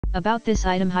About this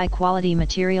item: high quality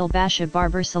material. Baasha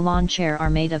barber salon chair are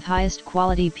made of highest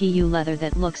quality PU leather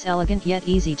that looks elegant yet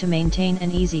easy to maintain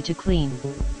and easy to clean.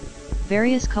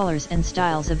 Various colors and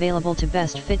styles available to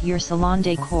best fit your salon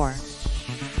decor.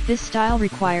 This style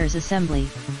requires assembly.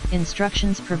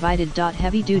 Instructions provided.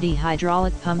 Heavy duty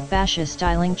hydraulic pump. Baasha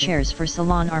styling chairs for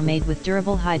salon are made with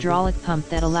durable hydraulic pump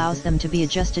that allows them to be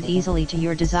adjusted easily to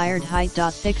your desired height.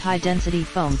 Thick high density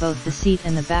foam. Both the seat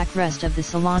and the backrest of the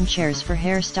salon chairs for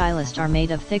hair stylist are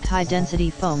made of thick high density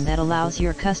foam that allows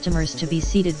your customers to be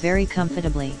seated very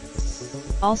comfortably.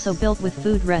 Also built with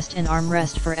footrest and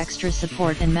armrest for extra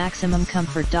support and maximum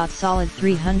comfort. Solid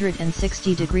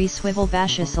 360-degree swivel.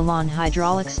 Baasha salon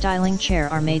hydraulic styling chair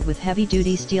are made with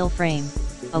heavy-duty steel frame,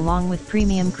 along with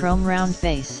premium chrome round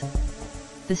base.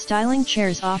 The styling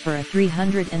chairs offer a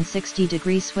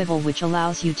 360-degree swivel which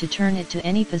allows you to turn it to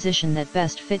any position that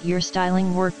best fit your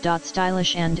styling work.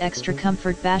 Stylish and extra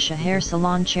comfort. Baasha hair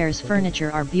salon chairs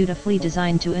furniture are beautifully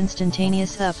designed to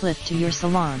instantaneous uplift to your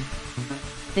salon.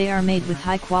 They are made with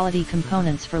high-quality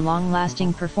components for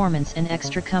long-lasting performance and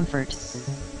extra comfort.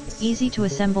 Easy to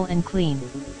assemble and clean.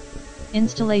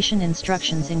 Installation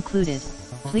instructions included.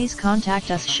 Please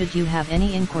contact us should you have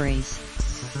any inquiries.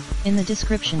 In the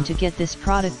description to get this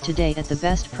product today at the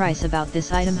best price. About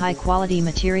this item: high-quality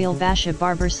material. Baasha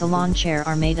barber salon chair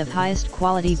are made of highest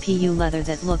quality PU leather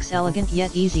that looks elegant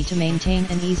yet easy to maintain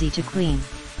and easy to clean.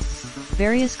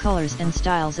 Various colors and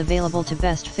styles available to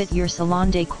best fit your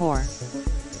salon decor.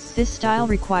 This style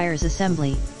requires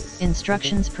assembly.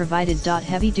 Instructions provided.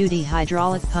 Heavy-duty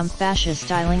hydraulic pump. Baasha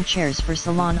styling chairs for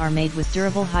salon are made with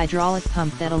durable hydraulic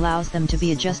pump that allows them to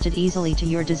be adjusted easily to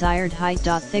your desired height.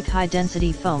 Thick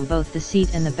high-density foam. Both the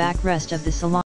seat and the backrest of the salon